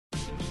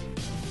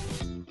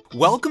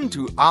Welcome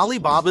to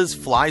Alibaba's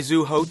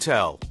FlyZoo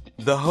Hotel,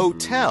 the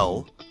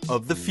hotel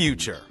of the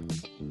future.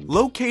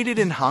 Located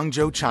in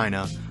Hangzhou,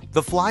 China,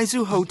 the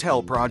FlyZoo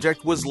Hotel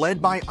project was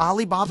led by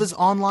Alibaba's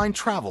online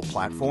travel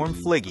platform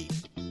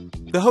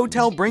FlyZoo. The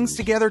hotel brings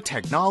together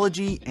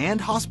technology and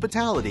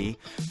hospitality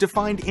to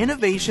find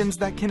innovations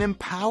that can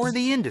empower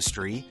the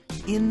industry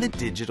in the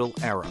digital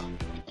era.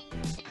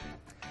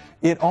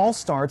 It all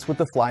starts with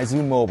the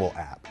FlyZoo mobile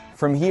app.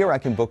 From here I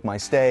can book my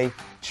stay,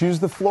 choose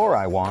the floor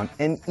I want,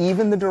 and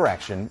even the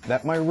direction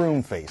that my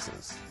room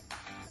faces.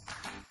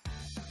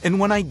 And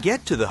when I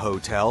get to the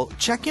hotel,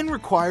 check-in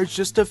requires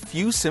just a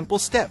few simple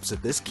steps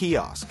at this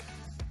kiosk.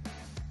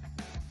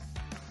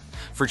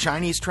 For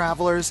Chinese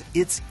travelers,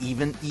 it's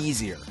even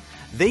easier.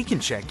 They can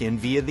check in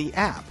via the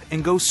app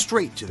and go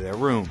straight to their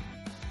room.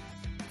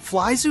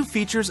 FlyZoo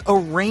features a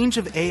range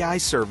of AI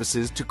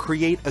services to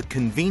create a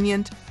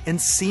convenient and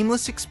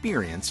seamless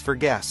experience for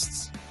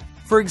guests.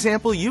 For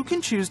example, you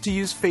can choose to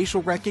use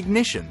facial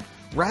recognition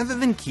rather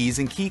than keys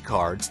and key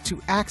cards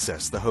to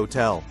access the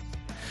hotel.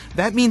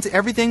 That means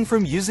everything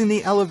from using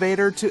the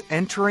elevator to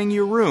entering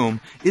your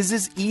room is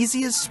as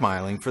easy as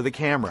smiling for the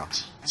camera.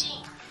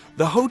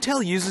 The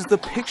hotel uses the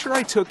picture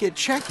I took at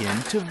check-in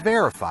to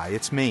verify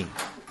it's me.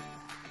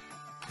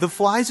 The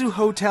FlyZoo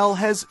Hotel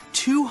has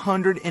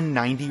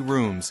 290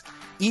 rooms,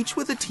 each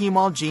with a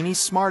Tmall Genie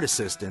smart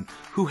assistant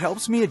who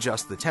helps me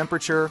adjust the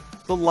temperature,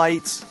 the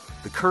lights,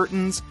 the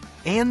curtains,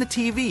 and the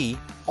TV,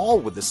 all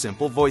with a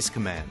simple voice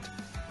command.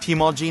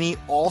 Tmall Genie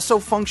also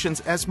functions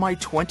as my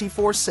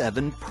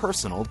 24/7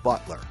 personal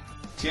butler.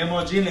 睫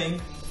毛精灵，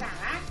咋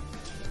啦？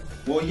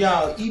我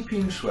要一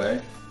瓶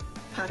水。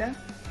好的，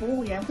服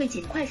务员会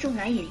尽快送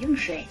来饮用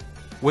水。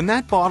 When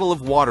that bottle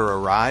of water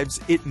arrives,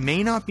 it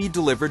may not be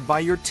delivered by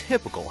your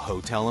typical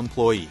hotel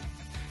employee.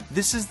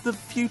 This is the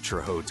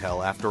future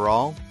hotel after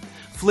all.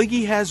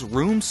 FlyZoo has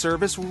room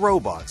service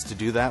robots to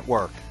do that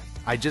work.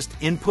 I just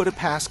input a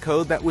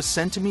passcode that was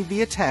sent to me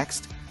via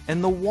text,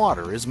 and the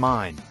water is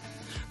mine.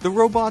 The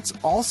robots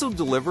also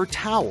deliver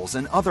towels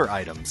and other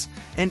items,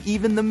 and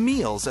even the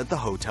meals at the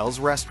hotel's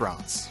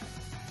restaurants.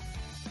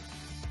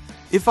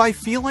 If I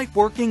feel like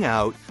working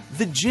out,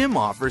 the gym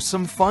offers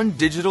some fun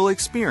digital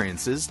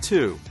experiences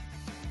too.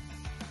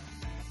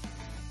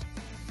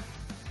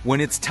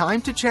 When it's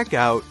time to check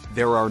out,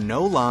 there are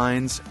no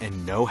lines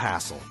and no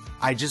hassle.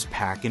 I just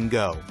pack and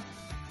go.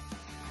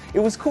 It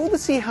was cool to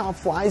see how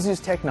FlyZoo's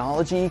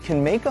technology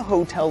can make a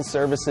hotel's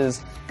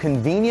services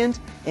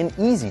convenient and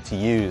easy to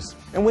use.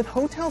 And with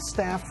hotel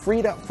staff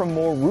freed up from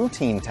more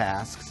routine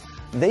tasks,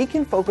 they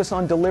can focus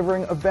on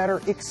delivering a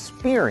better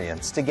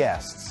experience to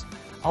guests.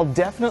 I'll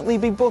definitely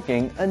be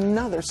booking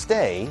another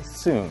stay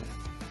soon.